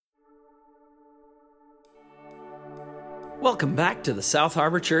Welcome back to the South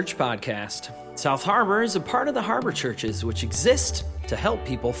Harbor Church podcast. South Harbor is a part of the Harbor Churches, which exist to help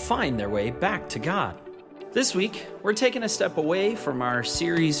people find their way back to God. This week, we're taking a step away from our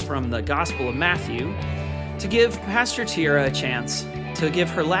series from the Gospel of Matthew to give Pastor Tierra a chance to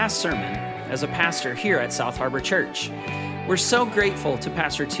give her last sermon as a pastor here at South Harbor Church. We're so grateful to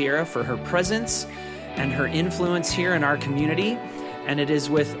Pastor Tierra for her presence and her influence here in our community, and it is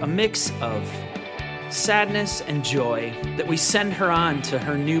with a mix of sadness and joy that we send her on to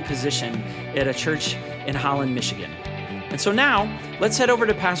her new position at a church in Holland, Michigan. And so now, let's head over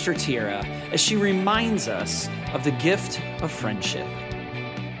to Pastor Tierra as she reminds us of the gift of friendship.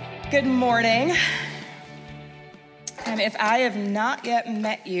 Good morning. If I have not yet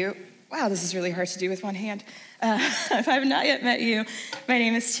met you, wow, this is really hard to do with one hand. If I have not yet met you, my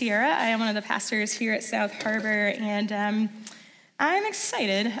name is Tierra. I am one of the pastors here at South Harbor, and I'm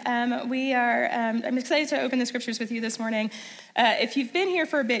excited. I'm excited to open the scriptures with you this morning. If you've been here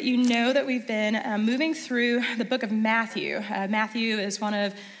for a bit, you know that we've been moving through the book of Matthew. Matthew is one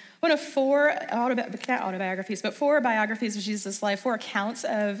of four four biographies of Jesus' life, four accounts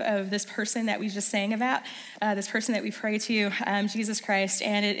of this person that we just sang about, this person that we pray to, Jesus Christ.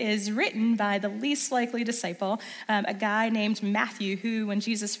 And it is written by the least likely disciple, a guy named Matthew, who, when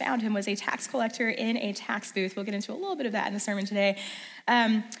Jesus found him, was a tax collector in a tax booth. We'll get into a little bit of that in the sermon today.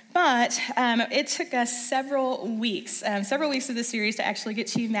 But it took us several weeks of the series to actually get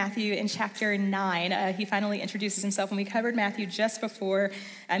to Matthew in chapter 9. He finally introduces himself, and we covered Matthew just before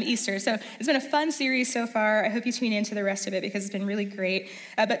Easter. So it's been a fun series so far. I hope you tune into the rest of it because it's been really great.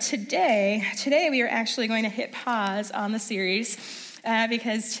 But today we are actually going to hit pause on the series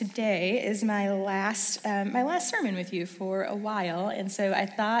because today is my last sermon with you for a while. And so I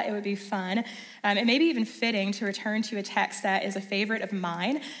thought it would be fun and maybe even fitting to return to a text that is a favorite of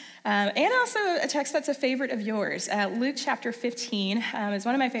mine. And also a text that's a favorite of yours. Luke chapter 15 is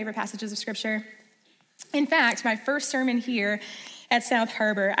one of my favorite passages of Scripture. In fact, my first sermon here at South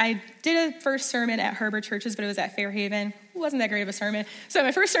Harbor, I did a first sermon at Harbor Churches, but it was at Fairhaven. It wasn't that great of a sermon. So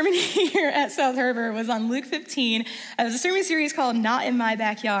my first sermon here at South Harbor was on Luke 15. It was a sermon series called Not in My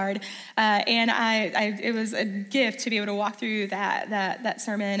Backyard. And it was a gift to be able to walk through that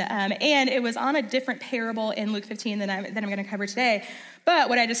sermon. And it was on a different parable in Luke 15 than I'm going to cover today. But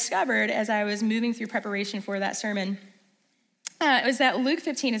what I discovered as I was moving through preparation for that sermon was that Luke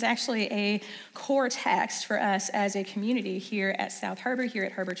 15 is actually a core text for us as a community here at South Harbor, here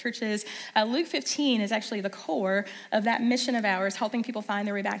at Harbor Churches. Luke 15 is actually the core of that mission of ours, helping people find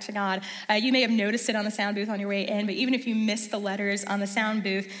their way back to God. You may have noticed it on the sound booth on your way in, but even if you missed the letters on the sound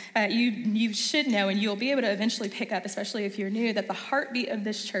booth, you should know, and you'll be able to eventually pick up, especially if you're new, that the heartbeat of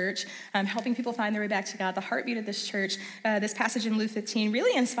this church, helping people find their way back to God, the heartbeat of this church, this passage in Luke 15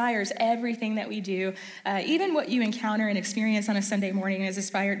 really inspires everything that we do. Even what you encounter and experience on a Sunday morning is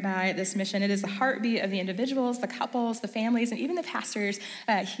inspired by this mission. It is the heartbeat of the individuals, the couples, the families, and even the pastors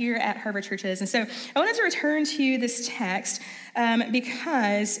here at Harbor Churches. And so I wanted to return to this text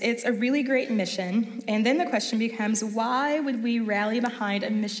because it's a really great mission. And then the question becomes, why would we rally behind a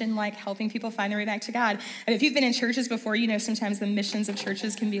mission like helping people find their way back to God? And if you've been in churches before, you know sometimes the missions of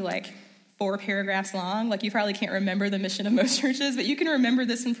churches can be like 4 paragraphs long. Like, you probably can't remember the mission of most churches, but you can remember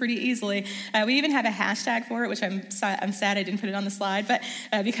this one pretty easily. We even have a hashtag for it, which I'm sad I didn't put it on the slide, but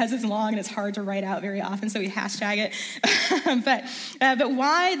because it's long and it's hard to write out very often, so we hashtag it. But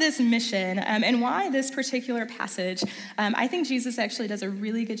why this mission and why this particular passage? I think Jesus actually does a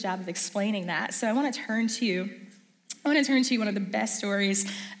really good job of explaining that. So I want to turn to you one of the best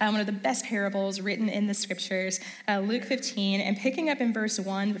stories, one of the best parables written in the scriptures, Luke 15, and picking up in verse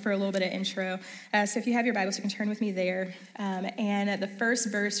 1 for a little bit of intro. So if you have your Bibles, you can turn with me there. And the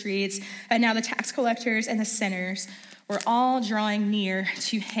first verse reads, "Now the tax collectors and the sinners were all drawing near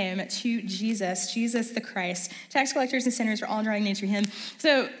to him," to Jesus the Christ. Tax collectors and sinners were all drawing near to him.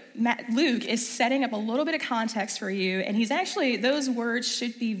 So Luke is setting up a little bit of context for you, and those words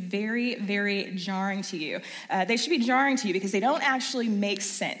should be very, very jarring to you. They should be jarring to you because they don't actually make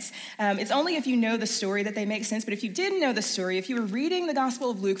sense. It's only if you know the story that they make sense, but if you didn't know the story, if you were reading the Gospel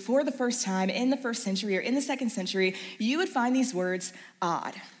of Luke for the first time in the first century or in the second century, you would find these words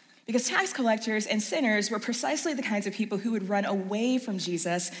odd. Because tax collectors and sinners were precisely the kinds of people who would run away from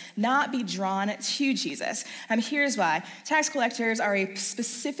Jesus, not be drawn to Jesus. Here's why. Tax collectors are a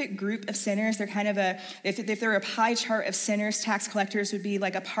specific group of sinners. They're kind of if they're a pie chart of sinners, tax collectors would be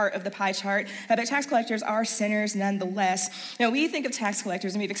like a part of the pie chart. But tax collectors are sinners nonetheless. Now, we think of tax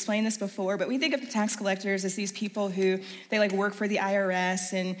collectors, and we've explained this before, but we think of tax collectors as these people who, they like work for the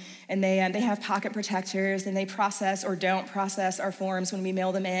IRS, and they have pocket protectors, and they process or don't process our forms when we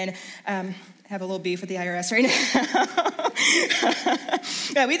mail them in. countrymen have a little beef with the IRS right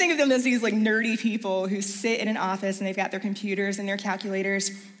now. We think of them as these like nerdy people who sit in an office and they've got their computers and their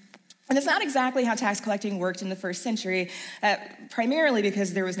calculators. And that's not exactly how tax collecting worked in the first century, primarily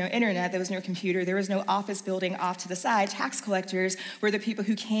because there was no internet, there was no computer, there was no office building off to the side. Tax collectors were the people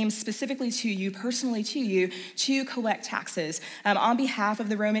who came specifically to you, personally to you, to collect taxes. On behalf of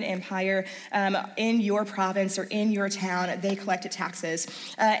the Roman Empire, in your province or in your town, they collected taxes.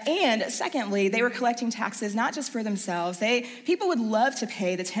 And secondly, they were collecting taxes not just for themselves. People would love to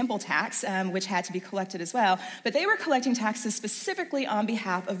pay the temple tax, which had to be collected as well, but they were collecting taxes specifically on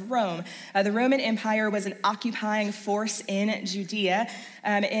behalf of Rome. The Roman Empire was an occupying force in Judea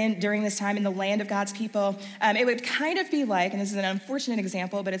during this time in the land of God's people. It would kind of be like, and this is an unfortunate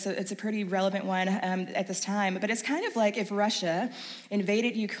example, but it's a pretty relevant one at this time, but it's kind of like if Russia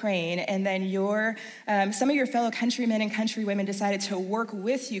invaded Ukraine and then some of your fellow countrymen and countrywomen decided to work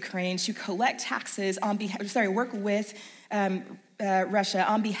with Ukraine to collect taxes work with Russia,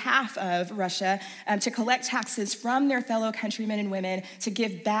 on behalf of Russia, to collect taxes from their fellow countrymen and women to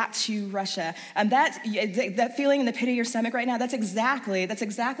give back to Russia. That feeling in the pit of your stomach right now, that's exactly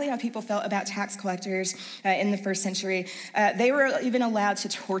how people felt about tax collectors in the first century. They were even allowed to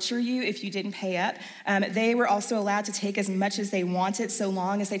torture you if you didn't pay up. They were also allowed to take as much as they wanted so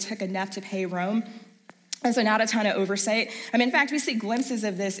long as they took enough to pay Rome. And so not a ton of oversight. In fact, we see glimpses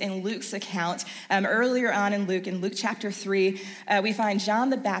of this in Luke's account. Earlier on in Luke chapter 3, we find John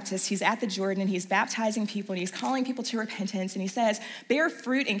the Baptist. He's at the Jordan, and he's baptizing people, and he's calling people to repentance, and he says, bear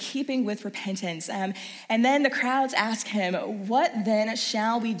fruit in keeping with repentance. And then the crowds ask him, what then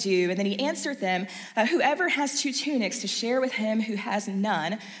shall we do? And then he answered them, whoever has 2 tunics to share with him who has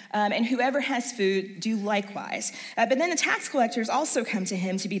none, and whoever has food, do likewise. But then the tax collectors also come to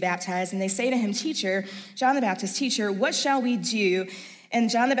him to be baptized, and they say to him, teacher, John the Baptist, teacher, what shall we do? And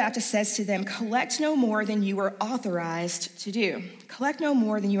John the Baptist says to them, collect no more than you are authorized to do. Collect no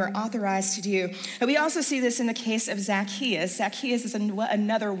more than you are authorized to do. And we also see this in the case of Zacchaeus. Zacchaeus is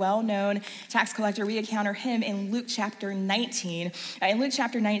another well-known tax collector. We encounter him in Luke chapter 19. In Luke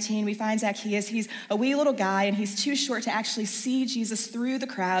chapter 19, we find Zacchaeus. He's a wee little guy, and he's too short to actually see Jesus through the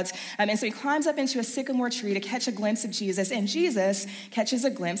crowds. And so he climbs up into a sycamore tree to catch a glimpse of Jesus, and Jesus catches a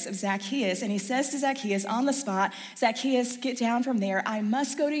glimpse of Zacchaeus. And he says to Zacchaeus on the spot, Zacchaeus, get down from there. I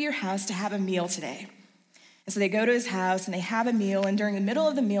must go to your house to have a meal today. And so they go to his house and they have a meal. And during the middle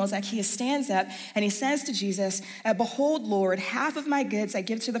of the meal, Zacchaeus stands up and he says to Jesus, behold, Lord, half of my goods I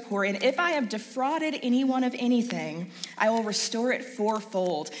give to the poor. And if I have defrauded anyone of anything, I will restore it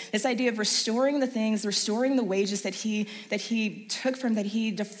fourfold. This idea of restoring the things, restoring the wages that he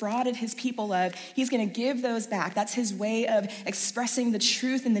defrauded his people of, he's going to give those back. That's his way of expressing the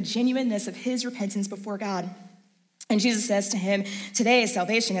truth and the genuineness of his repentance before God. And Jesus says to him, today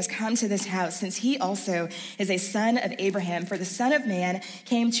salvation has come to this house, since he also is a son of Abraham. For the Son of Man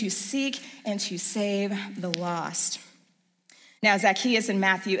came to seek and to save the lost. Now, Zacchaeus and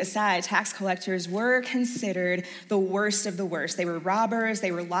Matthew aside, tax collectors were considered the worst of the worst. They were robbers,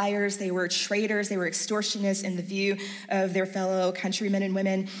 they were liars, they were traitors, they were extortionists in the view of their fellow countrymen and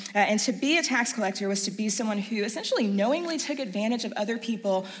women. And to be a tax collector was to be someone who essentially knowingly took advantage of other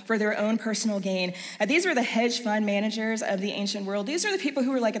people for their own personal gain. These were the hedge fund managers of the ancient world. These are the people who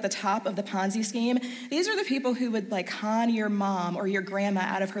were like at the top of the Ponzi scheme. These are the people who would like con your mom or your grandma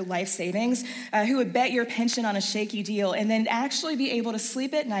out of her life savings, who would bet your pension on a shaky deal and then actually be able to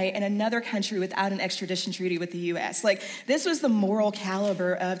sleep at night in another country without an extradition treaty with the U.S. Like, this was the moral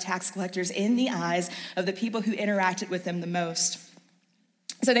caliber of tax collectors in the eyes of the people who interacted with them the most.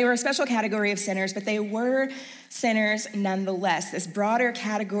 So they were a special category of sinners, but they were sinners nonetheless. This broader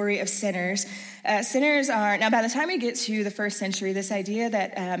category of sinners. Sinners are, now by the time we get to the first century, this idea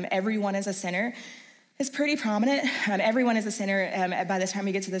that everyone is a sinner is pretty prominent. Everyone is a sinner by the time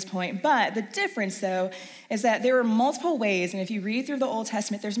we get to this point. But the difference, though, is that there are multiple ways, and if you read through the Old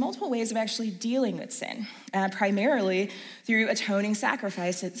Testament, there's multiple ways of actually dealing with sin, primarily through atoning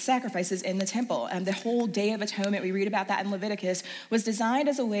sacrifices in the temple. The whole Day of Atonement, we read about that in Leviticus, was designed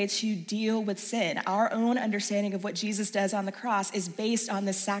as a way to deal with sin. Our own understanding of what Jesus does on the cross is based on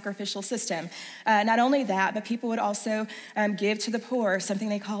this sacrificial system. Not only that, but people would also give to the poor something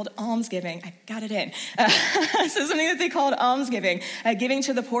they called almsgiving. I got it in. So something that they called almsgiving. Giving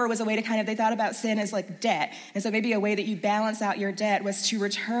to the poor was a way to they thought about sin as like debt. And so maybe a way that you balance out your debt was to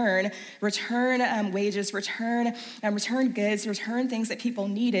return wages, return goods, return things that people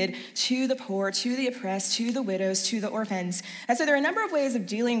needed to the poor, to the oppressed, to the widows, to the orphans. And so there are a number of ways of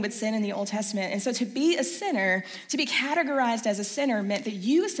dealing with sin in the Old Testament. And so to be a sinner, to be categorized as a sinner meant that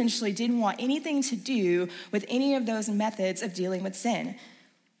you essentially didn't want anything to do with any of those methods of dealing with sin.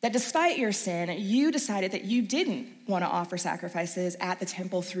 That despite your sin, you decided that you didn't want to offer sacrifices at the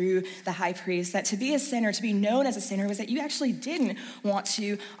temple through the high priest, that to be a sinner, to be known as a sinner, was that you actually didn't want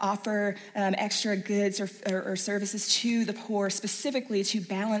to offer extra goods or services to the poor, specifically to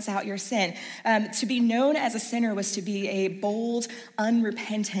balance out your sin. To be known as a sinner was to be a bold,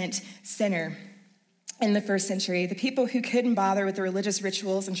 unrepentant sinner. In the first century, the people who couldn't bother with the religious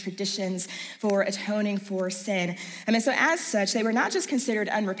rituals and traditions for atoning for sin. And so as such, they were not just considered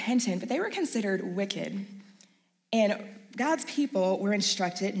unrepentant, but they were considered wicked. And God's people were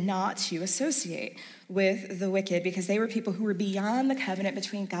instructed not to associate with the wicked because they were people who were beyond the covenant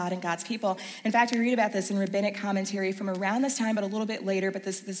between God and God's people. In fact, we read about this in rabbinic commentary from around this time, but a little bit later, but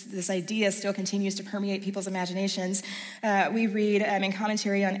this idea still continues to permeate people's imaginations. We read in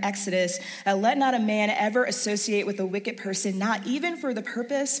commentary on Exodus, let not a man ever associate with a wicked person, not even for the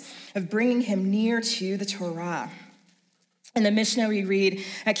purpose of bringing him near to the Torah. In the Mishnah, we read,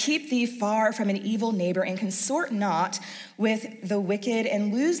 keep thee far from an evil neighbor and consort not with the wicked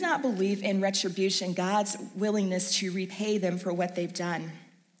and lose not belief in retribution, God's willingness to repay them for what they've done.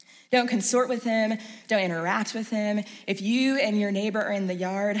 Don't consort with him. Don't interact with him. If you and your neighbor are in the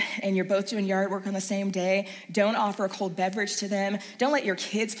yard and you're both doing yard work on the same day, don't offer a cold beverage to them. Don't let your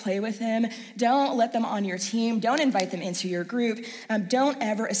kids play with them. Don't let them on your team. Don't invite them into your group. Don't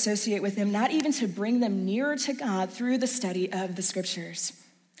ever associate with them, not even to bring them nearer to God through the study of the scriptures.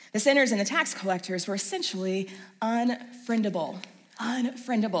 The sinners and the tax collectors were essentially unfriendable.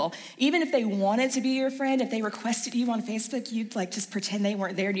 Even if they wanted to be your friend, if they requested you on Facebook, you'd just pretend they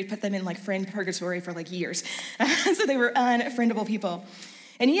weren't there and you'd put them in friend purgatory for years. So they were unfriendable people.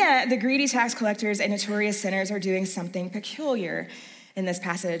 And yet the greedy tax collectors and notorious sinners are doing something peculiar in this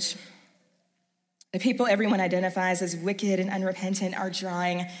passage. The people everyone identifies as wicked and unrepentant are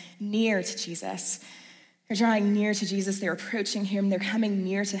drawing near to Jesus. They're drawing near to Jesus. They're approaching him. They're coming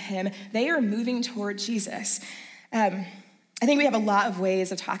near to him. They are moving toward Jesus. I think we have a lot of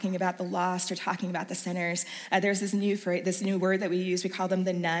ways of talking about the lost or talking about the sinners. There's this new word that we use. We call them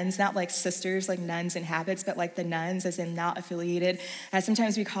the nuns, not like sisters, like nuns in habits, but like the nuns, as in not affiliated.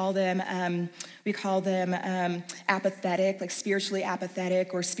 Sometimes we call them apathetic, like spiritually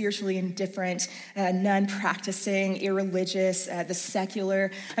apathetic or spiritually indifferent, non-practicing, irreligious, the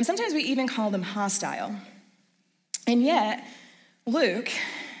secular. Sometimes we even call them hostile. And yet, Luke,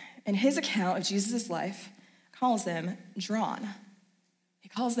 in his account of Jesus' life, calls them drawn. He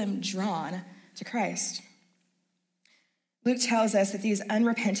calls them drawn to Christ. Luke tells us that these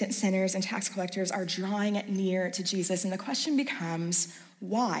unrepentant sinners and tax collectors are drawing near to Jesus. And the question becomes,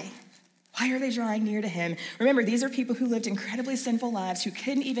 why? Why are they drawing near to him? Remember, these are people who lived incredibly sinful lives, who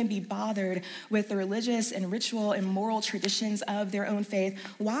couldn't even be bothered with the religious and ritual and moral traditions of their own faith.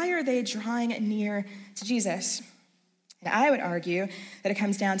 Why are they drawing near to Jesus? And I would argue that it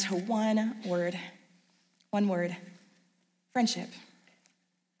comes down to one word, friendship.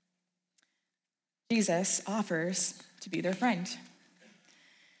 Jesus offers to be their friend.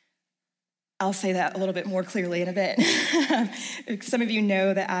 I'll say that a little bit more clearly in a bit. Some of you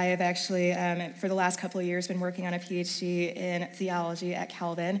know that I have actually, for the last couple of years, been working on a PhD in theology at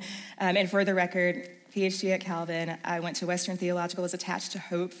Calvin. And for the record, PhD at Calvin, I went to Western Theological, was attached to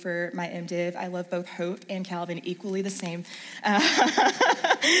Hope for my MDiv. I love both Hope and Calvin equally the same,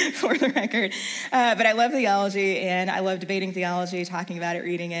 for the record. But I love theology, and I love debating theology, talking about it,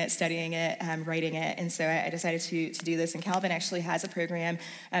 reading it, studying it, writing it. And so I decided to do this. And Calvin actually has a program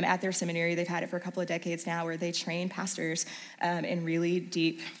at their seminary. They've had it for a couple of decades now, where they train pastors in really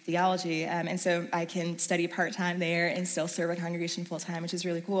deep theology. And so I can study part-time there and still serve a congregation full-time, which is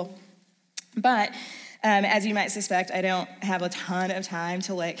really cool. But as you might suspect, I don't have a ton of time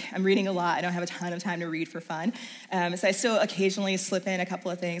to I'm reading a lot. I don't have a ton of time to read for fun. So I still occasionally slip in a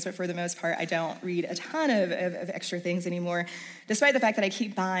couple of things, but for the most part, I don't read a ton of extra things anymore, despite the fact that I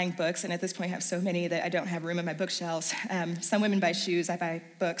keep buying books, and at this point have so many that I don't have room in my bookshelves. Some women buy shoes, I buy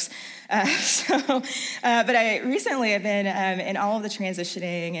books. But I recently have been in all of the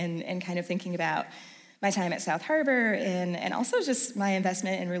transitioning and kind of thinking about my time at South Harbor, and also just my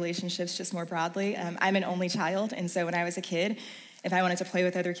investment in relationships just more broadly. I'm an only child, and so when I was a kid, if I wanted to play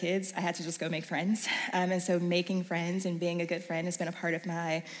with other kids, I had to just go make friends. And so making friends and being a good friend has been a part of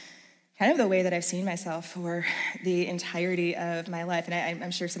my, kind of the way that I've seen myself for the entirety of my life. And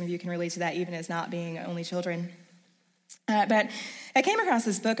I'm sure some of you can relate to that, even as not being only children. But I came across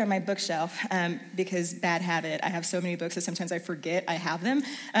this book on my bookshelf because bad habit. I have so many books that sometimes I forget I have them.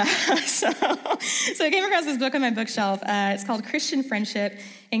 So I came across this book on my bookshelf. It's called Christian Friendship: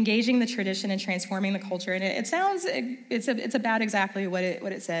 Engaging the Tradition and Transforming the Culture. And it's about exactly what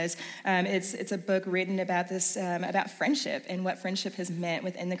it says. It's a book written about this about friendship and what friendship has meant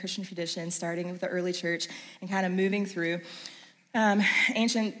within the Christian tradition, starting with the early church and kind of moving through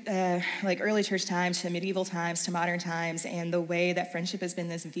ancient, early church times to medieval times to modern times, and the way that friendship has been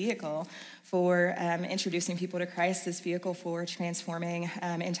this vehicle for introducing people to Christ, this vehicle for transforming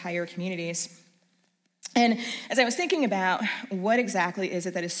entire communities. And as I was thinking about what exactly is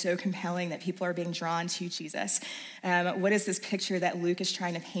it that is so compelling that people are being drawn to Jesus, what is this picture that Luke is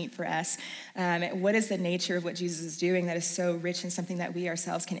trying to paint for us? What is the nature of what Jesus is doing that is so rich and something that we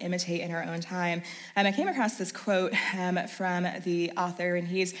ourselves can imitate in our own time? I came across this quote from the author, and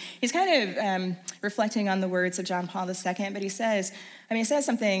he's kind of reflecting on the words of John Paul II, but he says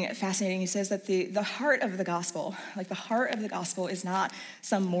something fascinating. He says that the heart of the gospel, is not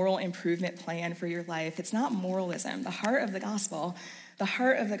some moral improvement plan for your life. It's not moralism. The heart of the gospel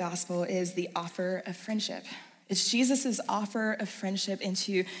is the offer of friendship. It's Jesus' offer of friendship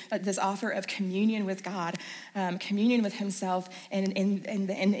into this offer of communion with God, communion with himself, and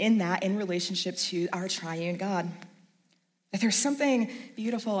in that, in relationship to our triune God. That there's something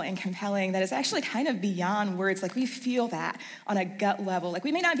beautiful and compelling that is actually kind of beyond words. Like, we feel that on a gut level. Like,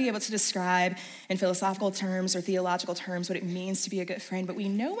 we may not be able to describe in philosophical terms or theological terms what it means to be a good friend, but we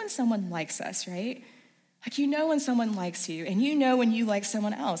know when someone likes us, right? Like, you know when someone likes you, and you know when you like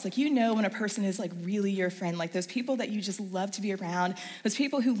someone else. Like, you know when a person is like really your friend, like those people that you just love to be around, those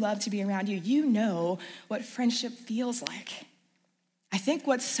people who love to be around you. You know what friendship feels like. I think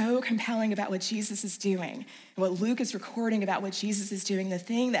what's so compelling about what Jesus is doing, and what Luke is recording about what Jesus is doing, the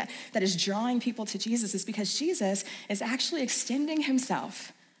thing that is drawing people to Jesus, is because Jesus is actually extending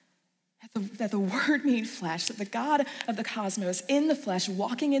himself, that the Word made flesh, that the God of the cosmos in the flesh,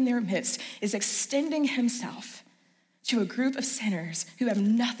 walking in their midst, is extending himself to a group of sinners who have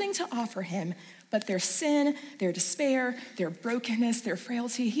nothing to offer him but their sin, their despair, their brokenness, their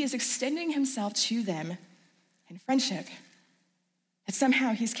frailty. He is extending himself to them in friendship. That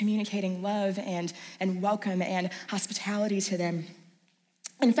somehow he's communicating love and welcome and hospitality to them.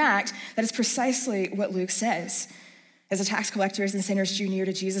 In fact, that is precisely what Luke says. As the tax collectors and sinners drew near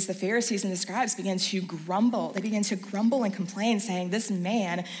to Jesus, the Pharisees and the scribes began to grumble. They began to grumble and complain, saying, "This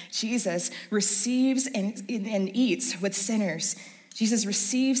man, Jesus, receives and eats with sinners." Jesus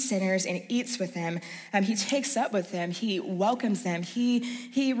receives sinners and eats with them. He takes up with them. He welcomes them.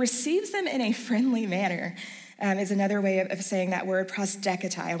 He receives them in a friendly manner. Is another way of saying that word,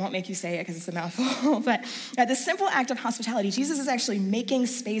 prosdeketai. I won't make you say it because it's a mouthful, but the simple act of hospitality, Jesus is actually making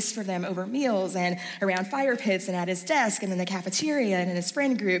space for them over meals and around fire pits and at his desk and in the cafeteria and in his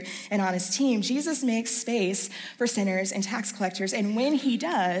friend group and on his team. Jesus makes space for sinners and tax collectors, and when he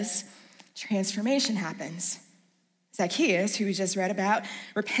does, transformation happens. Zacchaeus, who we just read about,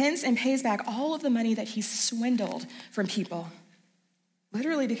 repents and pays back all of the money that he swindled from people,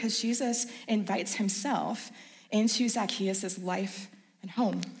 literally because Jesus invites himself into Zacchaeus' life and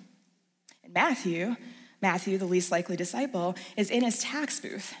home. And Matthew, the least likely disciple, is in his tax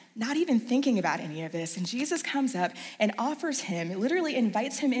booth, not even thinking about any of this. And Jesus comes up and offers him, literally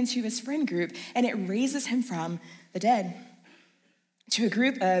invites him into his friend group, and it raises him from the dead. To a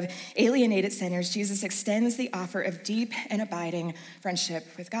group of alienated sinners, Jesus extends the offer of deep and abiding friendship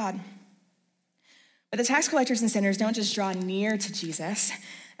with God. But the tax collectors and sinners don't just draw near to Jesus.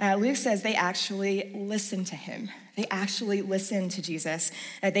 Luke says they actually listen to him. They actually listen to Jesus.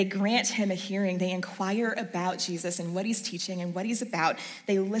 They grant him a hearing. They inquire about Jesus and what he's teaching and what he's about.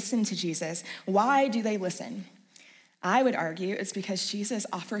 They listen to Jesus. Why do they listen? I would argue it's because Jesus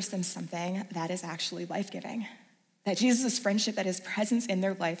offers them something that is actually life-giving. That Jesus' friendship, that his presence in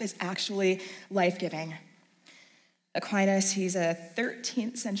their life is actually life-giving. Aquinas, he's a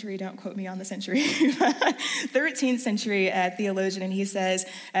 13th century, don't quote me on the century, 13th century theologian, and he says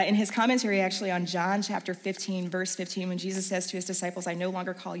in his commentary actually on John chapter 15, verse 15, when Jesus says to his disciples, "I no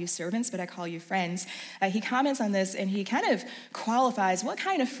longer call you servants, but I call you friends," he comments on this and he kind of qualifies what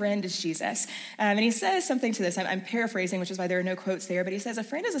kind of friend is Jesus. And he says something to this, I'm paraphrasing, which is why there are no quotes there, but he says a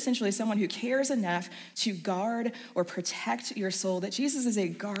friend is essentially someone who cares enough to guard or protect your soul, that Jesus is a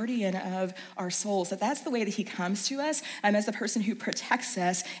guardian of our souls, that's the way that he comes to us as the person who protects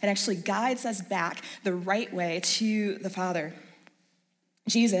us and actually guides us back the right way to the Father.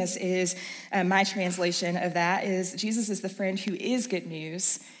 Jesus is, my translation of that is, Jesus is the friend who is good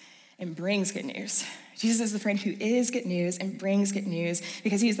news, and brings good news. Jesus is the friend who is good news and brings good news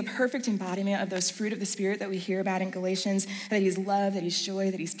because he is the perfect embodiment of those fruit of the Spirit that we hear about in Galatians, that he's love, that he's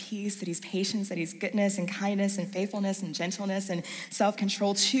joy, that he's peace, that he's patience, that he's goodness and kindness and faithfulness and gentleness and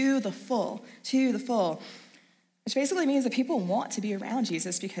self-control to the full, which basically means that people want to be around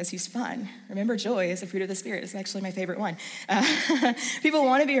Jesus because he's fun. Remember, joy is the fruit of the Spirit. It's actually my favorite one. People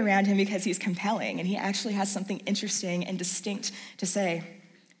want to be around him because he's compelling and he actually has something interesting and distinct to say.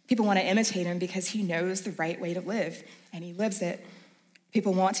 People want to imitate him because he knows the right way to live, and he lives it.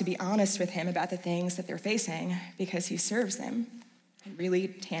 People want to be honest with him about the things that they're facing because he serves them in really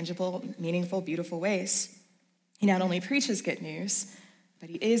tangible, meaningful, beautiful ways. He not only preaches good news, but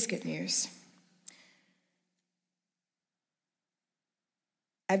he is good news.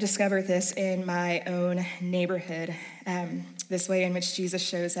 I've discovered this in my own neighborhood, this way in which Jesus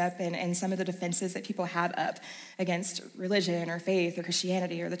shows up and some of the defenses that people have up against religion or faith or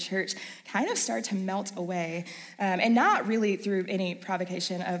Christianity or the church kind of start to melt away, and not really through any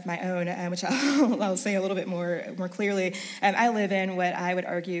provocation of my own, which I'll say a little bit more clearly. I live in what I would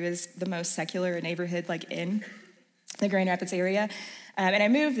argue is the most secular neighborhood in the Grand Rapids area. And I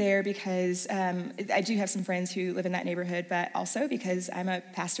moved there because I do have some friends who live in that neighborhood, but also because I'm a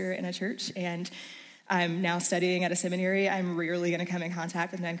pastor in a church and I'm now studying at a seminary. I'm rarely going to come in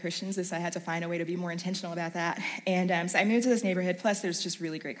contact with non-Christians, so I had to find a way to be more intentional about that. And so I moved to this neighborhood, plus there's just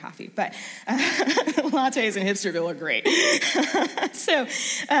really great coffee. But lattes in Hipsterville are great.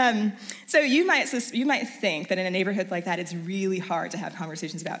 So you might think that in a neighborhood like that, it's really hard to have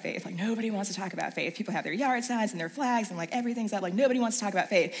conversations about faith. Nobody wants to talk about faith. People have their yard signs and their flags and everything's up. Nobody wants to talk about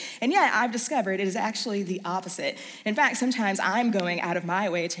faith. And yet I've discovered it is actually the opposite. In fact, sometimes I'm going out of my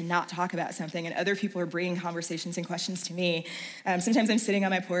way to not talk about something, and other people are bringing conversations and questions to me. Sometimes I'm sitting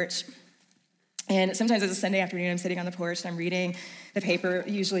on my porch, and sometimes it's a Sunday afternoon, I'm sitting on the porch and I'm reading the paper,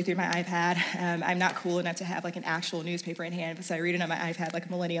 usually through my iPad. I'm not cool enough to have an actual newspaper in hand, so I read it on my iPad like a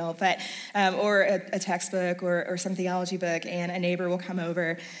millennial, or a textbook or some theology book, and a neighbor will come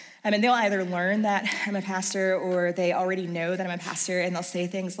over. And they'll either learn that I'm a pastor or they already know that I'm a pastor, and they'll say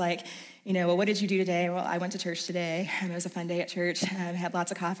things like, well, what did you do today? Well, I went to church today. It was a fun day at church. I had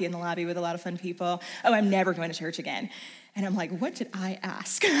lots of coffee in the lobby with a lot of fun people. Oh, I'm never going to church again. And I'm like, what did I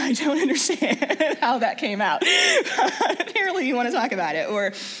ask? I don't understand how that came out. Apparently you want to talk about it.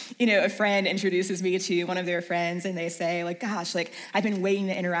 Or, a friend introduces me to one of their friends and they say, gosh, I've been waiting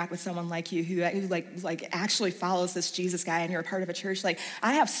to interact with someone like you who actually follows this Jesus guy and you're a part of a church.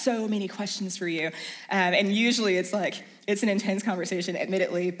 I have so many questions for you. And usually it's an intense conversation,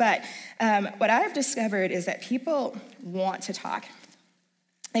 admittedly. But what I've discovered is that people want to talk.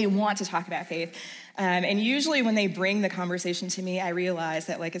 They want to talk about faith. And usually when they bring the conversation to me, I realize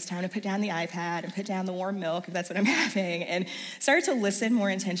that it's time to put down the iPad and put down the warm milk, if that's what I'm having, and start to listen more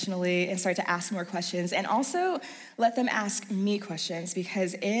intentionally and start to ask more questions, and also let them ask me questions,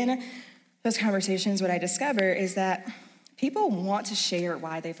 because in those conversations, what I discover is that people want to share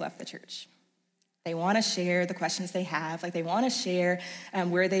why they've left the church. They want to share the questions they have. They want to share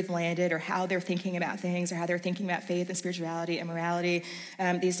where they've landed or how they're thinking about things or how they're thinking about faith and spirituality and morality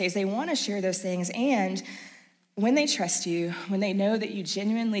these days. They want to share those things. And when they trust you, when they know that you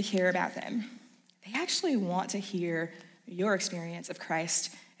genuinely care about them, they actually want to hear your experience of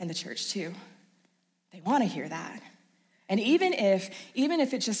Christ and the church too. They want to hear that. And even if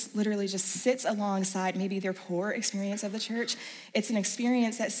it just literally just sits alongside maybe their poor experience of the church, it's an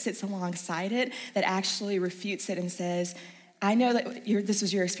experience that sits alongside it that actually refutes it and says, I know that this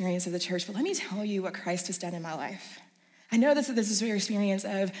was your experience of the church, but let me tell you what Christ has done in my life. I know this is your experience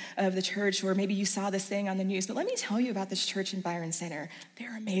of the church, or maybe you saw this thing on the news, but let me tell you about this church in Byron Center.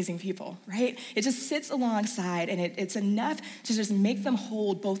 They're amazing people, right? It just sits alongside, and it's enough to just make them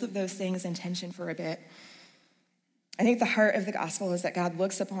hold both of those things in tension for a bit. I think the heart of the gospel is that God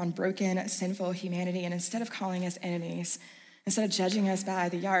looks upon broken, sinful humanity, and instead of calling us enemies, instead of judging us by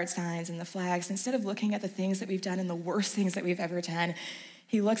the yard signs and the flags, instead of looking at the things that we've done and the worst things that we've ever done,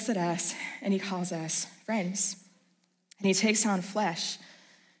 he looks at us and he calls us friends. And he takes on flesh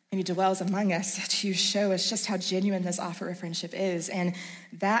and he dwells among us to show us just how genuine this offer of friendship is. And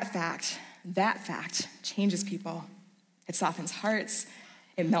that fact changes people. It softens hearts.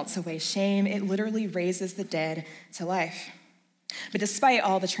 It melts away shame. It literally raises the dead to life. But despite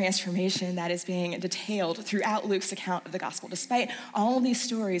all the transformation that is being detailed throughout Luke's account of the gospel, despite all of these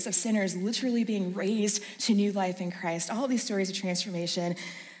stories of sinners literally being raised to new life in Christ, all of these stories of transformation,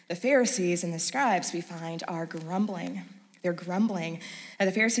 the Pharisees and the scribes, we find, are grumbling. They're grumbling.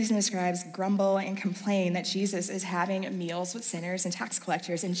 The Pharisees and the scribes grumble and complain that Jesus is having meals with sinners and tax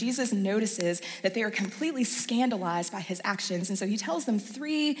collectors. And Jesus notices that they are completely scandalized by his actions. And so he tells them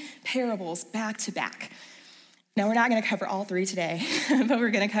 3 parables back to back. Now, we're not going to cover all 3 today, but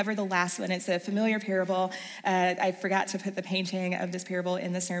we're going to cover the last one. It's a familiar parable. I forgot to put the painting of this parable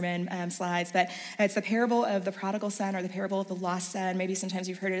in the sermon slides, but it's the parable of the prodigal son or the parable of the lost son. Maybe sometimes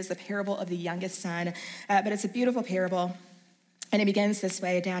you've heard it as the parable of the youngest son, but it's a beautiful parable. And it begins this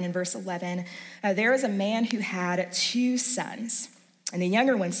way down in verse 11. There was a man who had 2 sons. And the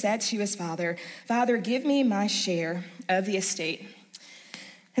younger one said to his father, "Father, give me my share of the estate."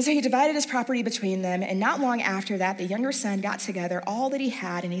 And so he divided his property between them, and not long after that, the younger son got together all that he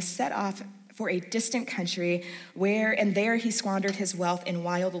had, and he set off for a distant country, and there he squandered his wealth in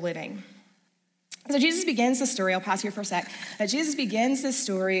wild living. So Jesus begins the story, I'll pause here for a sec. Jesus begins this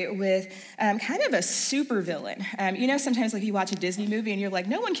story with kind of a super villain. Sometimes like you watch a Disney movie and you're like,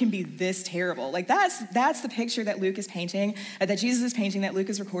 no one can be this terrible. Like that's the picture that Luke is painting, that Jesus is painting, that Luke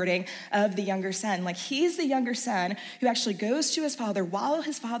is recording of the younger son. Like he's the younger son who actually goes to his father while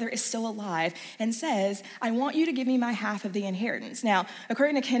his father is still alive and says, "I want you to give me my half of the inheritance." Now,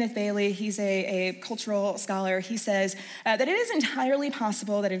 according to Kenneth Bailey, he's a cultural scholar, he says that it is entirely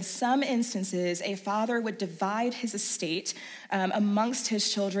possible that in some instances, a father would divide his estate amongst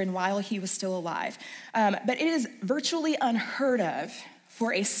his children while he was still alive. But it is virtually unheard of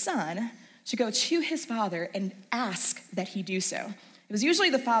for a son to go to his father and ask that he do so. It was usually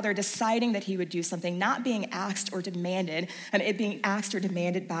the father deciding that he would do something, not being asked or demanded, it being asked or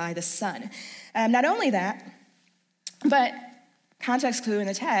demanded by the son. Not only that, but context clue in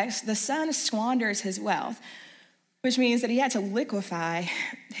the text, the son squanders his wealth, which means that he had to liquefy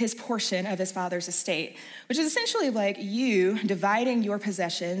his portion of his father's estate, which is essentially like you dividing your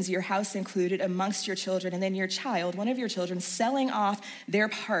possessions, your house included, amongst your children, and then your child, one of your children, selling off their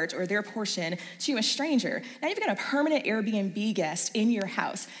part or their portion to a stranger. Now you've got a permanent Airbnb guest in your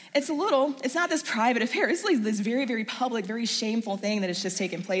house. It's not this private affair. It's like this very, very public, very shameful thing that has just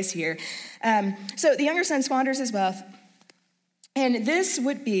taken place here. So the younger son squanders his wealth, and this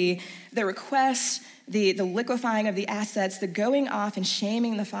would be the request, the liquefying of the assets, the going off and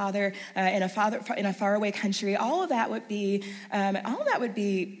shaming the father in a faraway country. All of that would be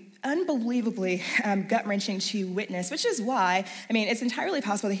unbelievably gut-wrenching to witness, which is why, it's entirely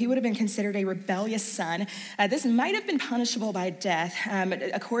possible that he would have been considered a rebellious son. This might have been punishable by death.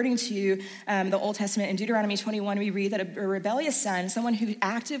 According to the Old Testament, in Deuteronomy 21, we read that a rebellious son, someone who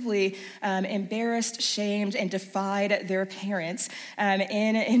actively embarrassed, shamed, and defied their parents,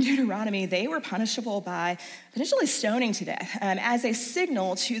 in Deuteronomy, they were punishable by potentially stoning to death as a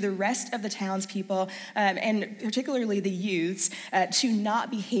signal to the rest of the townspeople, and particularly the youths, to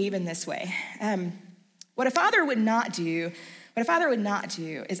not behave in this way. What a father would not do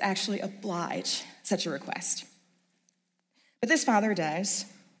is actually oblige such a request. But this father does,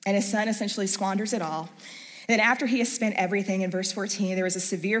 and his son essentially squanders it all. And then after he has spent everything, in verse 14, there was a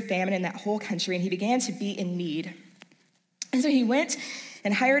severe famine in that whole country, and he began to be in need. And so he went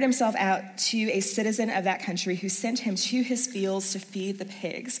and hired himself out to a citizen of that country who sent him to his fields to feed the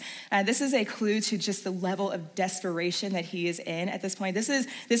pigs. This is a clue to just the level of desperation that he is in at this point. This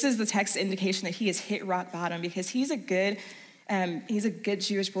is the text indication that he has hit rock bottom, because he's a good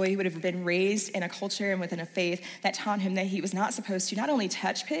Jewish boy. He would have been raised in a culture and within a faith that taught him that he was not supposed to not only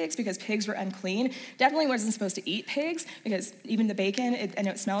touch pigs because pigs were unclean, definitely wasn't supposed to eat pigs because even the bacon, I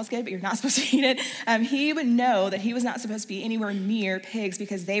know it smells good, but you're not supposed to eat it. He would know that he was not supposed to be anywhere near pigs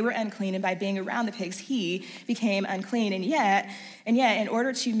because they were unclean, and by being around the pigs, he became unclean. And yet, in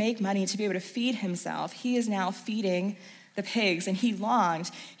order to make money, to be able to feed himself, he is now feeding the pigs, and he longed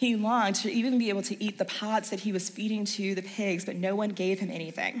to even be able to eat the pods that he was feeding to the pigs, but no one gave him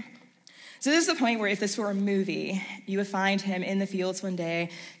anything. So this is the point where if this were a movie, you would find him in the fields one day,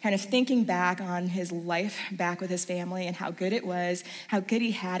 kind of thinking back on his life back with his family and how good it was, how good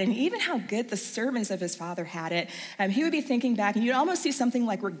he had, and even how good the servants of his father had it. He would be thinking back, and you'd almost see something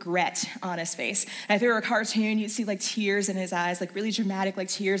like regret on his face. If it were a cartoon, you'd see like tears in his eyes, like really dramatic, like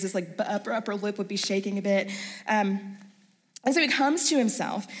tears. His like upper lip would be shaking a bit. And so he comes to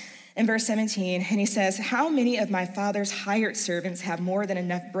himself in verse 17, and he says, "How many of my father's hired servants have more than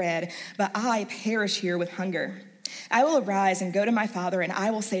enough bread, but I perish here with hunger? I will arise and go to my father, and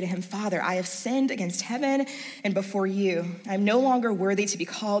I will say to him, 'Father, I have sinned against heaven and before you. I am no longer worthy to be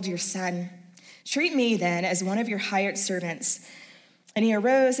called your son. Treat me then as one of your hired servants.' And he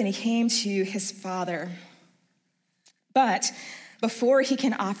arose and he came to his father. But before he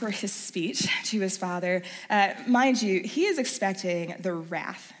can offer his speech to his father, mind you, he is expecting the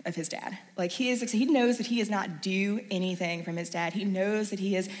wrath of his dad. Like he knows that he is not due anything from his dad. He knows that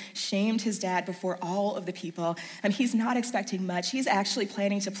he has shamed his dad before all of the people. He's not expecting much. He's actually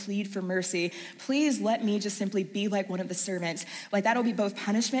planning to plead for mercy. Please let me just simply be like one of the servants. Like that'll be both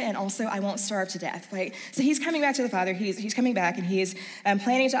punishment and also I won't starve to death. Like so, he's coming back to the father. He's coming back and he's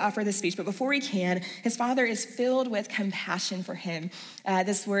planning to offer this speech. But before he can, his father is filled with compassion for him.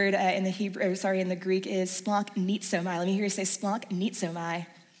 This word in the Greek is splonk nitsomai. Let me hear you say splonk nitsomai.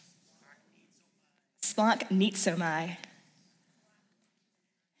 Splonk nitsomai.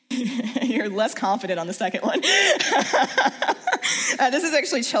 You're less confident on the second one. This is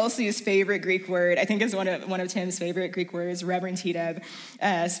actually Chelsea's favorite Greek word. I think it's one of Tim's favorite Greek words, Reverend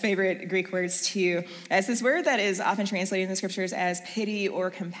T-Dub's favorite Greek words too. It's this word that is often translated in the scriptures as pity or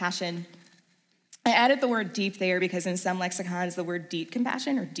compassion. I added the word deep there because in some lexicons, the word deep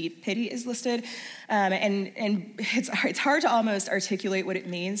compassion or deep pity is listed. And it's hard to almost articulate what it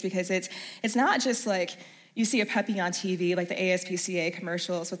means because it's not just like you see a puppy on TV, like the ASPCA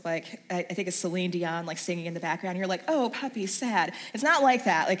commercials with like, I think it's Celine Dion like singing in the background. You're like, oh, puppy, sad. It's not like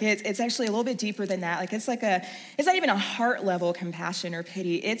that. Like it's actually a little bit deeper than that. Like it's not even a heart level compassion or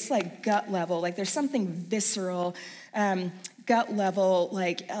pity. It's like gut level. Like there's something visceral, gut level,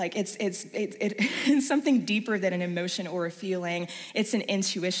 like it's something deeper than an emotion or a feeling. It's an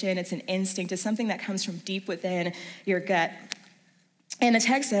intuition. It's an instinct. It's something that comes from deep within your gut. And the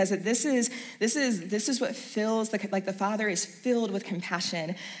text says that this is what fills the father is filled with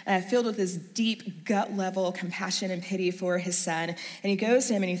compassion, filled with this deep gut level compassion and pity for his son. And he goes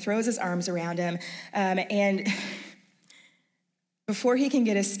to him and he throws his arms around him, and before he can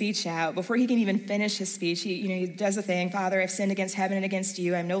get his speech out, before he can even finish his speech, he does the thing, Father, I've sinned against heaven and against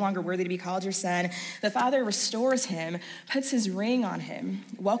you. I'm no longer worthy to be called your son. The father restores him, puts his ring on him,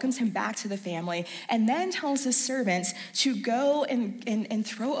 welcomes him back to the family, and then tells his servants to go and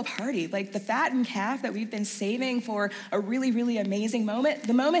throw a party. Like the fattened calf that we've been saving for a really, really amazing moment,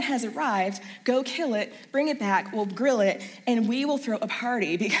 the moment has arrived. Go kill it, bring it back, we'll grill it, and we will throw a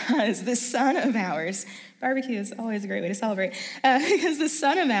party because this son of ours, barbecue is always a great way to celebrate, because the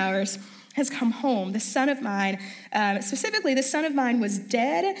son of ours has come home. The son of mine, specifically, the son of mine was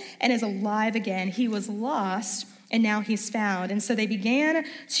dead and is alive again. He was lost and now he's found. And so they began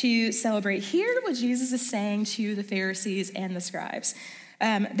to celebrate. Hear what Jesus is saying to the Pharisees and the scribes.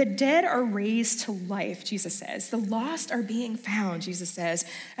 The dead are raised to life, Jesus says. The lost are being found, Jesus says.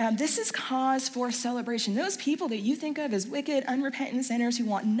 This is cause for celebration. Those people that you think of as wicked, unrepentant sinners who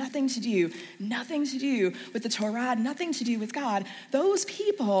want nothing to do with the Torah, nothing to do with God, those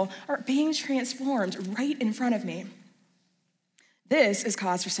people are being transformed right in front of me. This is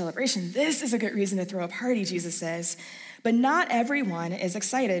cause for celebration. This is a good reason to throw a party, Jesus says. But not everyone is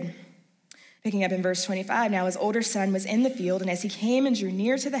excited. Picking up in verse 25, now his older son was in the field, and as he came and drew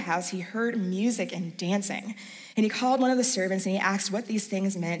near to the house, he heard music and dancing. And he called one of the servants, and he asked what these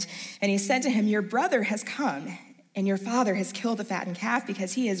things meant. And he said to him, your brother has come, and your father has killed the fattened calf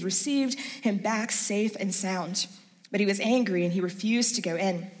because he has received him back safe and sound. But he was angry, and he refused to go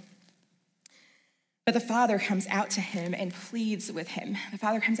in. But the father comes out to him and pleads with him. The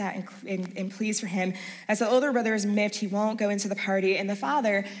father comes out and pleads for him. As the older brother is miffed, he won't go into the party, and the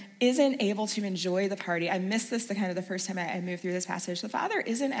father isn't able to enjoy the party. I missed this the first time I moved through this passage. The father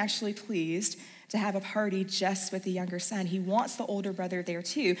isn't actually pleased to have a party just with the younger son. He wants the older brother there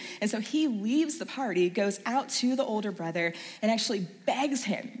too. And so he leaves the party, goes out to the older brother, and actually begs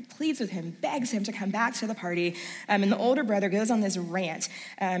him, pleads with him, begs him to come back to the party. And the older brother goes on this rant.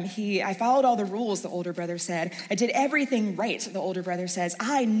 I followed all the rules, the older brother said. I did everything right, the older brother says.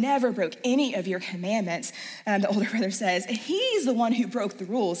 I never broke any of your commandments, the older brother says. He's the one who broke the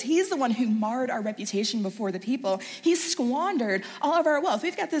rules. He's the one who marred our reputation before the people. He squandered all of our wealth.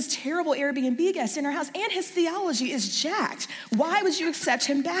 We've got this terrible Airbnb guest in our house, and his theology is jacked. Why would you accept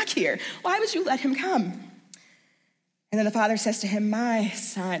him back here? Why would you let him come? And then the father says to him, my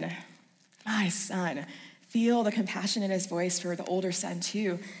son, feel the compassion in his voice for the older son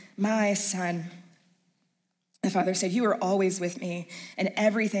too. My son. The father said, you are always with me, and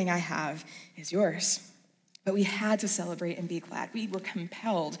everything I have is yours. But we had to celebrate and be glad. We were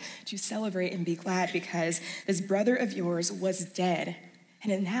compelled to celebrate and be glad because this brother of yours was dead,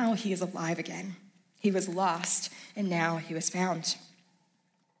 and now he is alive again. He was lost, and now he was found.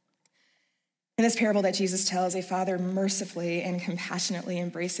 In this parable that Jesus tells, a father mercifully and compassionately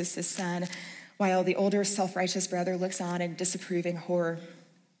embraces his son, while the older self-righteous brother looks on in disapproving horror.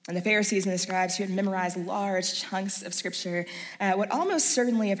 And the Pharisees and the scribes who had memorized large chunks of scripture would almost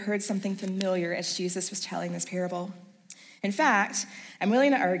certainly have heard something familiar as Jesus was telling this parable. In fact, I'm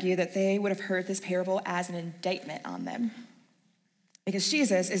willing to argue that they would have heard this parable as an indictment on them, because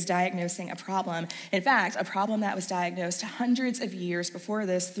Jesus is diagnosing a problem. In fact, a problem that was diagnosed hundreds of years before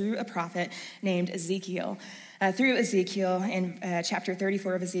this through a prophet named Ezekiel. Through Ezekiel, in chapter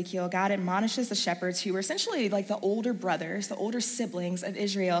 34 of Ezekiel, God admonishes the shepherds who were essentially like the older brothers, the older siblings of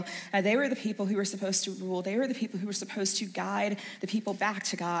Israel. They were the people who were supposed to rule. They were the people who were supposed to guide the people back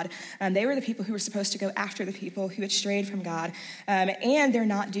to God. They were the people who were supposed to go after the people who had strayed from God. And they're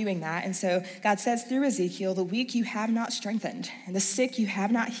not doing that. And so God says through Ezekiel, the weak you have not strengthened, and the sick you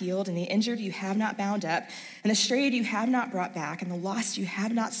have not healed, and the injured you have not bound up, and the strayed you have not brought back, and the lost you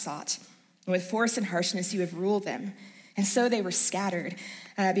have not sought. And with force and harshness you have ruled them. And so they were scattered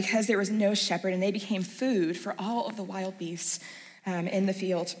because there was no shepherd, and they became food for all of the wild beasts in the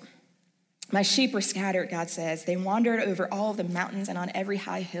field. My sheep were scattered, God says. They wandered over all of the mountains and on every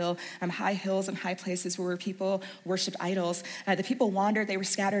high hill, high hills and high places where people worshiped idols. The people wandered. They were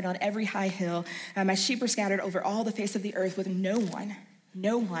scattered on every high hill. My sheep were scattered over all the face of the earth with no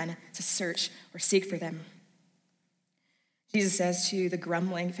one to search or seek for them. Jesus says to the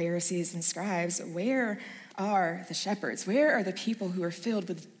grumbling Pharisees and scribes, where are the shepherds? Where are the people who are filled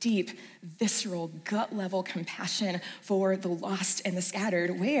with deep, visceral, gut-level compassion for the lost and the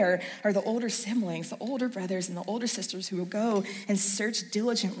scattered? Where are the older siblings, the older brothers and the older sisters who will go and search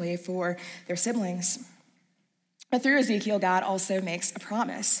diligently for their siblings? But through Ezekiel, God also makes a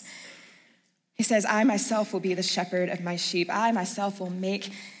promise. He says, I myself will be the shepherd of my sheep. I myself will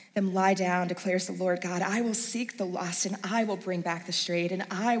make them lie down, declares the Lord God. I will seek the lost, and I will bring back the strayed, and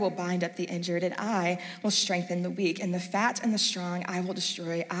I will bind up the injured, and I will strengthen the weak, and the fat and the strong I will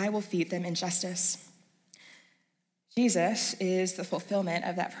destroy. I will feed them in justice. Jesus is the fulfillment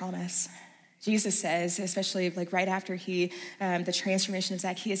of that promise. Jesus says, especially like right after the transformation of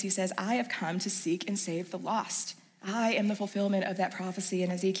Zacchaeus, he says, I have come to seek and save the lost. I am the fulfillment of that prophecy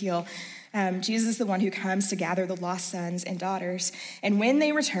in Ezekiel. Jesus is the one who comes to gather the lost sons and daughters. And when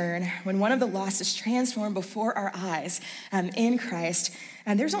they return, when one of the lost is transformed before our eyes in Christ,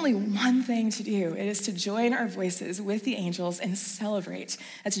 there's only one thing to do. It is to join our voices with the angels and celebrate.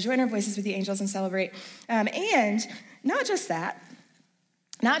 To join our voices with the angels and celebrate. And not just that.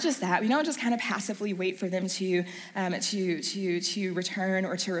 We don't just kind of passively wait for them to return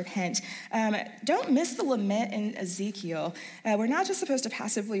or to repent. Don't miss the lament in Ezekiel. We're not just supposed to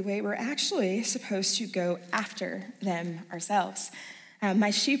passively wait, we're actually supposed to go after them ourselves. My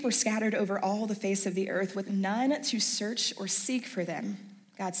sheep were scattered over all the face of the earth with none to search or seek for them,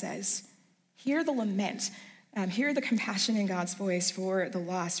 God says. Hear the lament. Hear the compassion in God's voice for the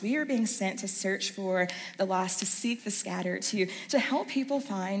lost. We are being sent to search for the lost, to seek the scattered, to help people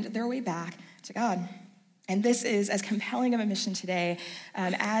find their way back to God. And this is as compelling of a mission today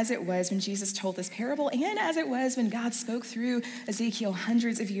as it was when Jesus told this parable, and as it was when God spoke through Ezekiel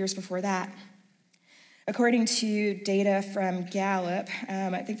hundreds of years before that. According to data from Gallup,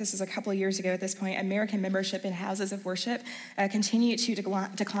 I think this is a couple of years ago at this point, American membership in houses of worship continued to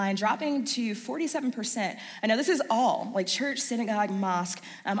decline, dropping to 47%. I know this is all, like church, synagogue, mosque,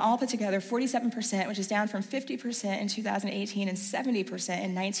 all put together, 47%, which is down from 50% in 2018 and 70%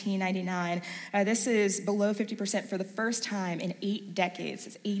 in 1999. This is below 50% for the first time in 8 decades.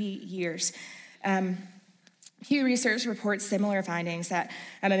 It's 80 years. Pew Research reports similar findings that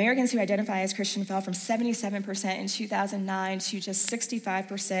Americans who identify as Christian fell from 77% in 2009 to just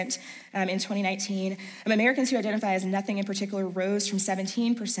 65% in 2019. Americans who identify as nothing in particular rose from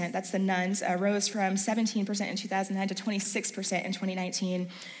 17%, that's the nuns, rose from 17% in 2009 to 26% in 2019.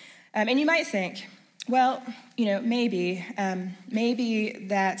 And you might think, well, maybe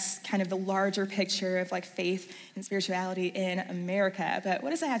that's kind of the larger picture of like faith and spirituality in America. But what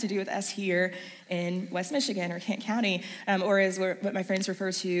does that have to do with us here in West Michigan or Kent County, or as what my friends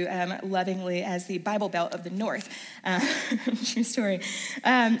refer to lovingly as the Bible Belt of the North? True story.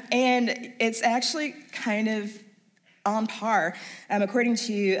 And it's actually kind of on par. According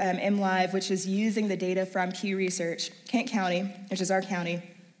to MLive, which is using the data from Pew Research, Kent County, which is our county,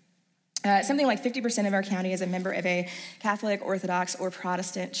 something like 50% of our county is a member of a Catholic, Orthodox, or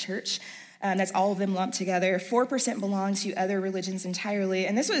Protestant church. That's all of them lumped together. 4% belong to other religions entirely.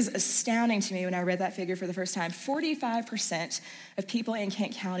 And this was astounding to me when I read that figure for the first time. 45% of people in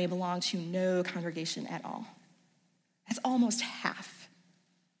Kent County belong to no congregation at all. That's almost half.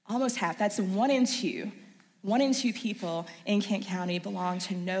 Almost half. That's 1 in 2. 1 in 2 people in Kent County belong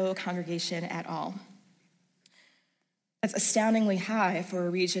to no congregation at all. That's astoundingly high for a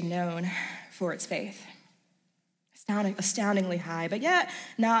region known for its faith. Astoundingly high, but yet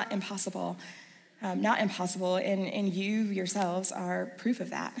not impossible. Not impossible, and you yourselves are proof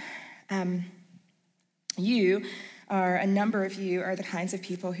of that. You a number of you are the kinds of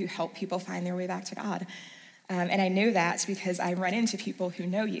people who help people find their way back to God. And I know that because I run into people who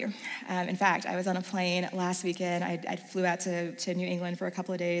know you. In fact, I was on a plane last weekend. I flew out to New England for a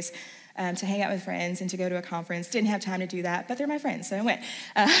couple of days to hang out with friends and to go to a conference. Didn't have time to do that, but they're my friends, so I went.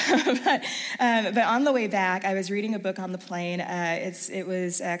 But on the way back, I was reading a book on the plane. It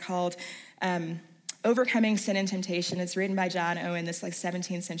was called Overcoming Sin and Temptation. It's written by John Owen, this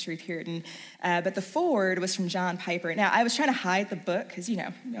 17th century Puritan. But the foreword was from John Piper. Now, I was trying to hide the book because, you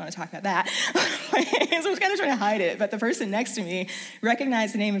don't want to talk about that. So I was kind of trying to hide it. But the person next to me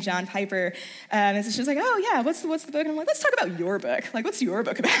recognized the name of John Piper. And so she was like, oh, yeah, what's the book? And I'm like, let's talk about your book. What's your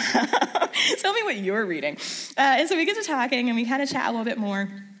book about? Tell me what you're reading. And so we get to talking, and we kind of chat a little bit more.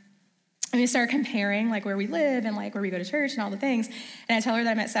 And we start comparing where we live and where we go to church and all the things. And I tell her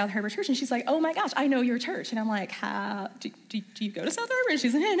that I'm at South Harbor Church, and she's like, oh my gosh, I know your church. And I'm like, do you go to South Harbor? And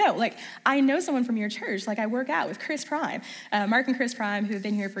she's like, no, I know someone from your church. I work out with Chris Prime. Mark and Chris Prime, who have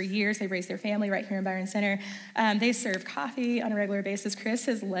been here for years. They've raised their family right here in Byron Center. They serve coffee on a regular basis. Chris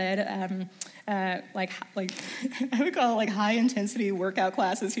has led I would call it high intensity workout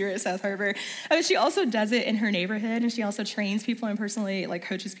classes here at South Harbor. But she also does it in her neighborhood, and she also trains people and personally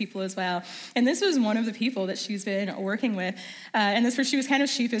coaches people as well. And this was one of the people that she's been working with. And this where she was kind of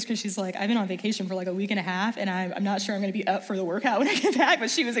sheepish because she's like, I've been on vacation for a week and a half, and I'm not sure I'm going to be up for the workout when I get back. But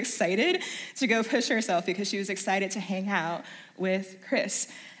she was excited to go push herself because she was excited to hang out with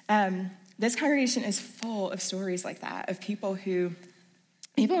Chris. This congregation is full of stories like that, of people who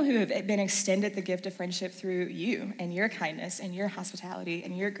have been extended the gift of friendship through you and your kindness and your hospitality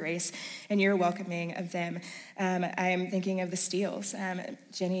and your grace and your welcoming of them. I am thinking of the Steeles,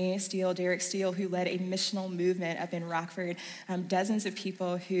 Jenny Steele, Derek Steele, who led a missional movement up in Rockford. Dozens of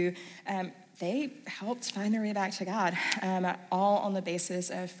people who they helped find their way back to God, all on the basis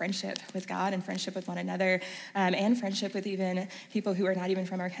of friendship with God and friendship with one another, and friendship with even people who are not even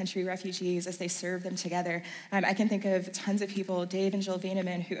from our country, refugees, as they serve them together. I can think of tons of people, Dave and Jill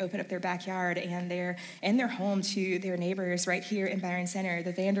Veneman, who opened up their backyard and their home to their neighbors right here in Byron Center,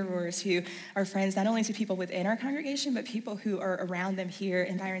 the Vanderroors, who are friends not only to people within our congregation, but people who are around them here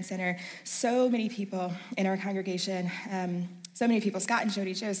in Byron Center. So many people in our congregation, so many people, Scott and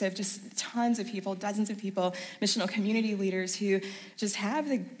Jody Joseph, just tons of people, dozens of people, missional community leaders who just have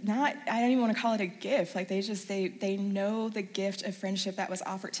I don't even want to call it a gift. They know the gift of friendship that was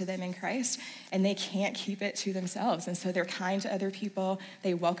offered to them in Christ, and they can't keep it to themselves. And so they're kind to other people.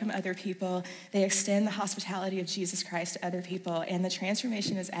 They welcome other people. They extend the hospitality of Jesus Christ to other people. And the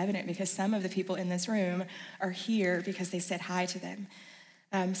transformation is evident because some of the people in this room are here because they said hi to them.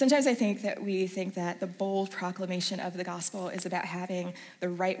 Sometimes I think that we think that the bold proclamation of the gospel is about having the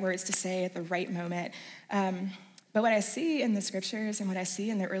right words to say at the right moment. But what I see in the scriptures and what I see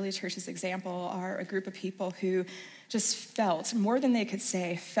in the early church's example are a group of people who just felt, more than they could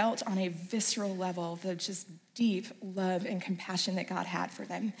say, felt on a visceral level the just deep love and compassion that God had for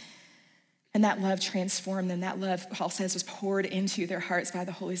them. And that love transformed them. That love, Paul says, was poured into their hearts by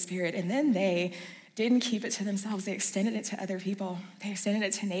the Holy Spirit. And then they didn't keep it to themselves. They extended it to other people. They extended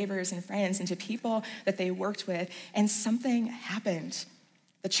it to neighbors and friends and to people that they worked with. And something happened.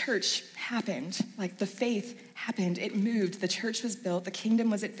 The church happened. The faith happened. It moved. The church was built. The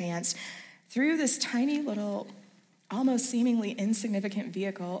kingdom was advanced through this tiny little, almost seemingly insignificant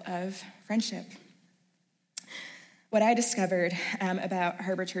vehicle of friendship. What I discovered about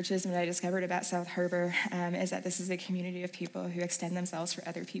Harbor churches and what I discovered about South Harbor is that this is a community of people who extend themselves for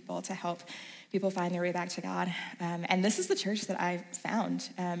other people to help people find their way back to God. And this is the church that I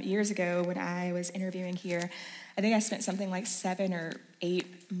found years ago when I was interviewing here. I think I spent something like 7 or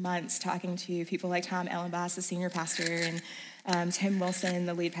 8 months talking to people like Tom Ellenboss, the senior pastor, and Tim Wilson,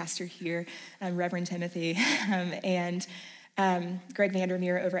 the lead pastor here, Reverend Timothy, and Greg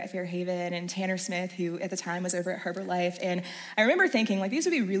Vandermeer over at Fairhaven, and Tanner Smith, who at the time was over at Harbor Life. And I remember thinking, these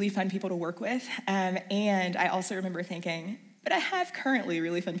would be really fun people to work with. And I also remember thinking, but I have currently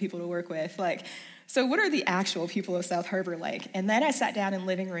really fun people to work with. So what are the actual people of South Harbor like? And then I sat down in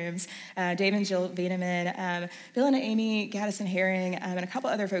living rooms. Dave and Jill Veneman, Bill and Amy Gaddison Herring, and a couple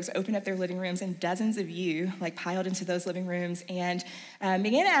other folks opened up their living rooms, and dozens of you piled into those living rooms and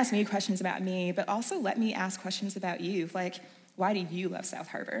began to ask me questions about me, but also let me ask questions about you. Why do you love South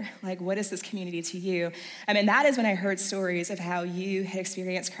Harbor? What is this community to you? And that is when I heard stories of how you had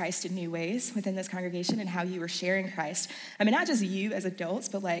experienced Christ in new ways within this congregation and how you were sharing Christ. Not just you as adults,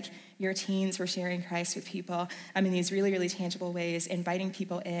 but your teens were sharing Christ with people in these really, really tangible ways, inviting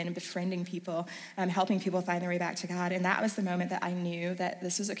people in, befriending people, helping people find their way back to God. And that was the moment that I knew that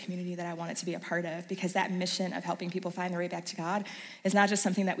this was a community that I wanted to be a part of, because that mission of helping people find their way back to God is not just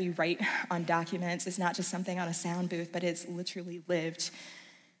something that we write on documents. It's not just something on a sound booth, but it's literally lived.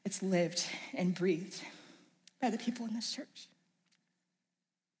 It's lived and breathed by the people in this church.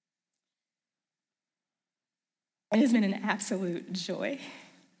 It has been an absolute joy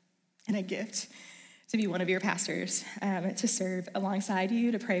and a gift to be one of your pastors, to serve alongside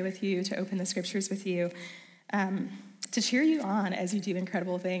you, to pray with you, to open the scriptures with you, to cheer you on as you do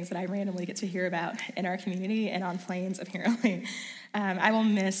incredible things that I randomly get to hear about in our community and on planes, apparently. I will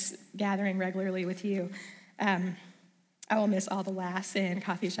miss gathering regularly with you. I will miss all the laughs in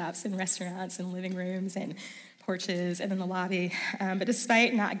coffee shops and restaurants and living rooms and porches and in the lobby. But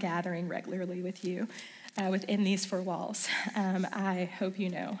despite not gathering regularly with you, within these four walls, I hope you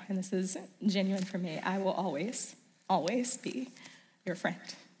know, and this is genuine for me, I will always, always be your friend.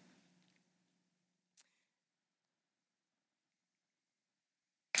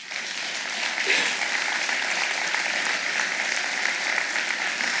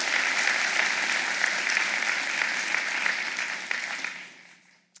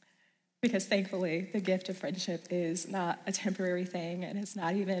 Because thankfully, the gift of friendship is not a temporary thing, and it's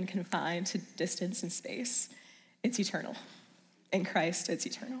not even confined to distance and space. It's eternal. In Christ, it's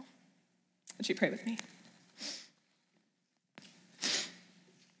eternal. Would you pray with me?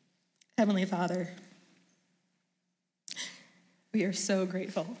 Heavenly Father, we are so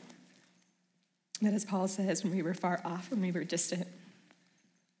grateful that, as Paul says, when we were far off, when we were distant,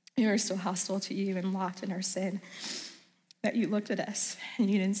 we were still hostile to you and locked in our sin, that you looked at us and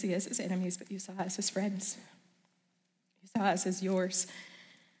you didn't see us as enemies, but you saw us as friends. You saw us as yours,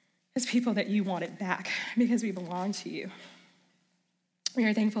 as people that you wanted back because we belong to you. We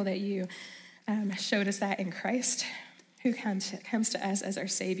are thankful that you showed us that in Christ, who comes to us as our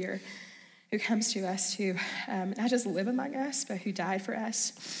Savior, who comes to us to not just live among us, but who died for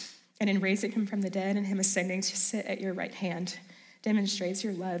us, and in raising him from the dead and him ascending to sit at your right hand, demonstrates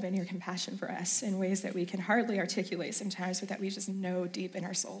your love and your compassion for us in ways that we can hardly articulate sometimes, but that we just know deep in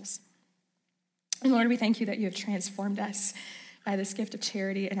our souls. And Lord, we thank you that you have transformed us by this gift of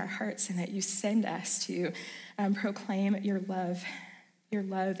charity in our hearts, and that you send us to proclaim your love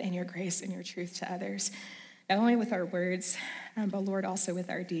and your grace and your truth to others, not only with our words, but Lord, also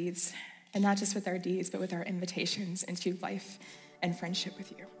with our deeds, and not just with our deeds, but with our invitations into life and friendship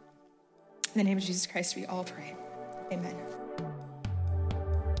with you. In the name of Jesus Christ, we all pray. Amen.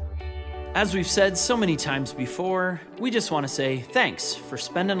 As we've said so many times before, we just want to say thanks for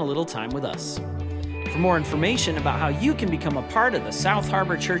spending a little time with us. For more information about how you can become a part of the South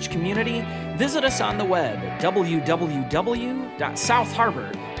Harbor Church community, visit us on the web at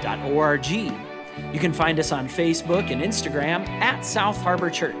www.southharbor.org. You can find us on Facebook and Instagram at South Harbor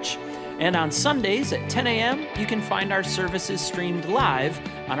Church. And on Sundays at 10 a.m., you can find our services streamed live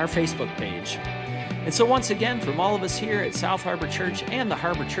on our Facebook page. And so once again, from all of us here at South Harbor Church and the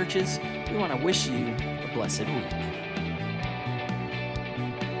Harbor Churches, we want to wish you a blessed week.